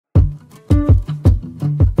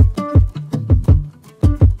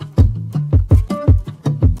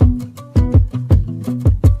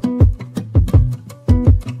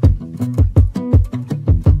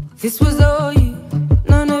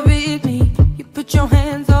put your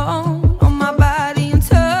hands on my body and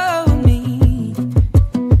told me,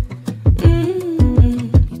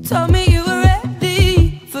 you told me you were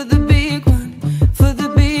ready for the big one, for the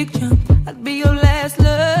big jump. I'd be your last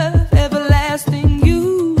love, everlasting,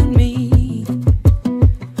 you and me.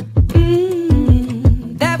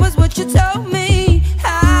 That was what you told me.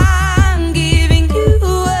 I'm giving you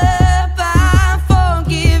up, I'm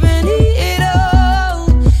forgiving it all.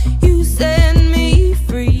 You set me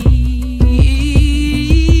free.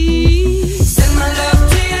 Send my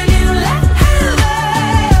love to your new lover,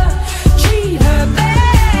 treat her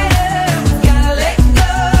better. We gotta let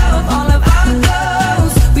go of all of our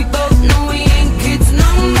goals. We both know we ain't kids no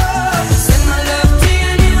more. Send my love to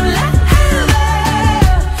your new lover,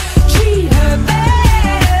 treat her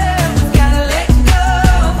better. We gotta let go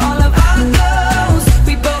of all of our goals.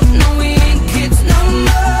 We both know we ain't kids no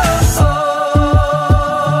more.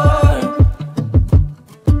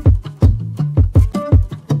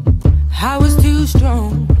 I was too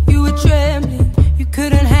strong, you were trembling, you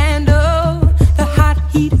couldn't handle the hot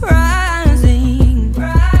heat rising.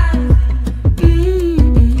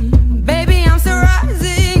 Baby, I'm still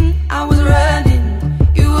rising. I was running,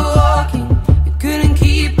 you were walking, you couldn't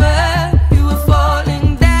keep up, you were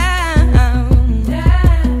falling down.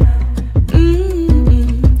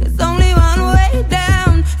 There's only one way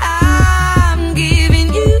down. I'm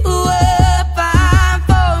giving you up, I'm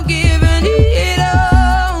forgiving it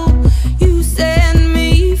all. You set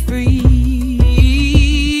me free.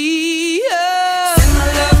 Send my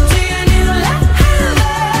love to your new lover,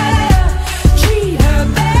 treat her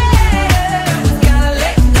better. We gotta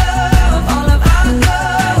let go of all of our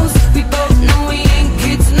goals. We both know we ain't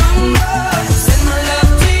kids no more. Send my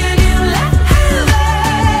love to your new lover,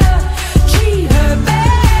 treat her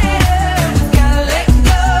better. We gotta let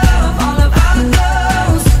go of all of our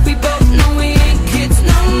goals. We both know we ain't kids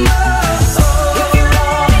no more. If you're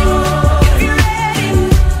ready, if you're ready,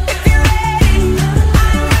 if you're ready,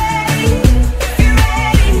 I'm ready. If you're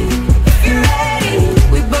ready, if you're ready,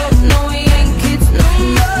 we both know we ain't kids no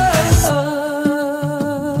more.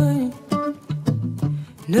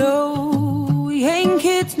 No, we ain't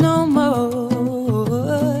kids no more.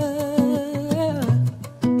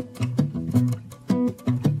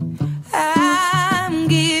 I'm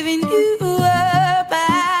giving you up,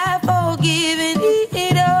 I'm forgiving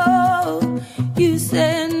it all. You said